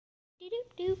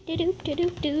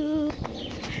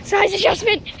Size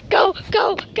adjustment. Go,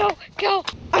 go, go, go.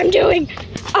 I'm doing.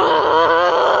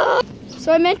 Ah!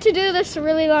 So I meant to do this a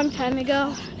really long time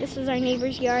ago. This is our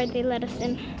neighbor's yard. They let us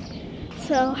in.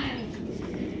 So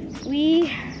we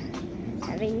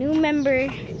have a new member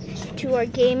to our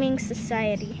gaming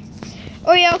society.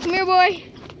 Oreo, come here, boy.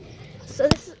 So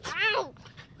this is, ow!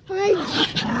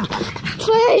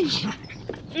 Fudge!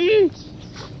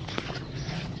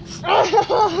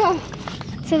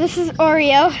 So this is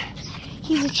Oreo.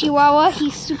 He's a Chihuahua.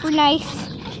 He's super nice.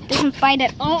 Doesn't fight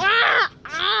at all.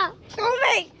 Go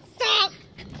me! Stop!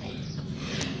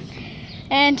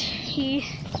 And he,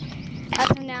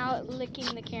 as of now,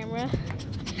 licking the camera.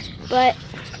 But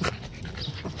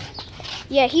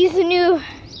yeah, he's a new.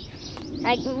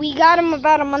 We got him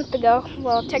about a month ago.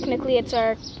 Well, technically, it's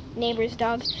our neighbor's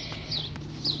dog.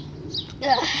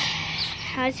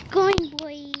 How's it going,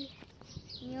 boy?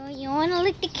 You want to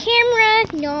lick the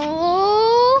camera?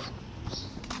 No.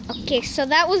 Okay, so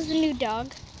that was the new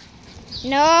dog.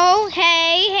 No,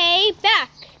 hey, back.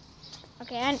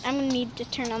 Okay, I'm gonna need to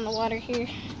turn on the water here.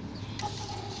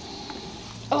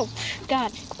 Oh,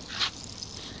 God.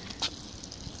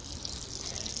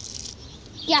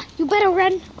 Yeah, you better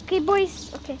run. Okay,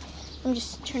 boys? Okay, let me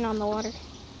just turn on the water.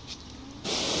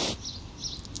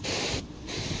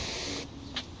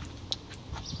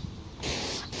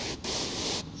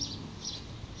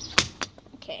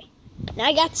 Okay, now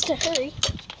I got to hurry.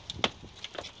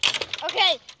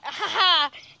 Okay,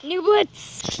 new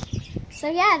blitz. So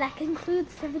yeah, that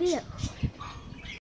concludes the video.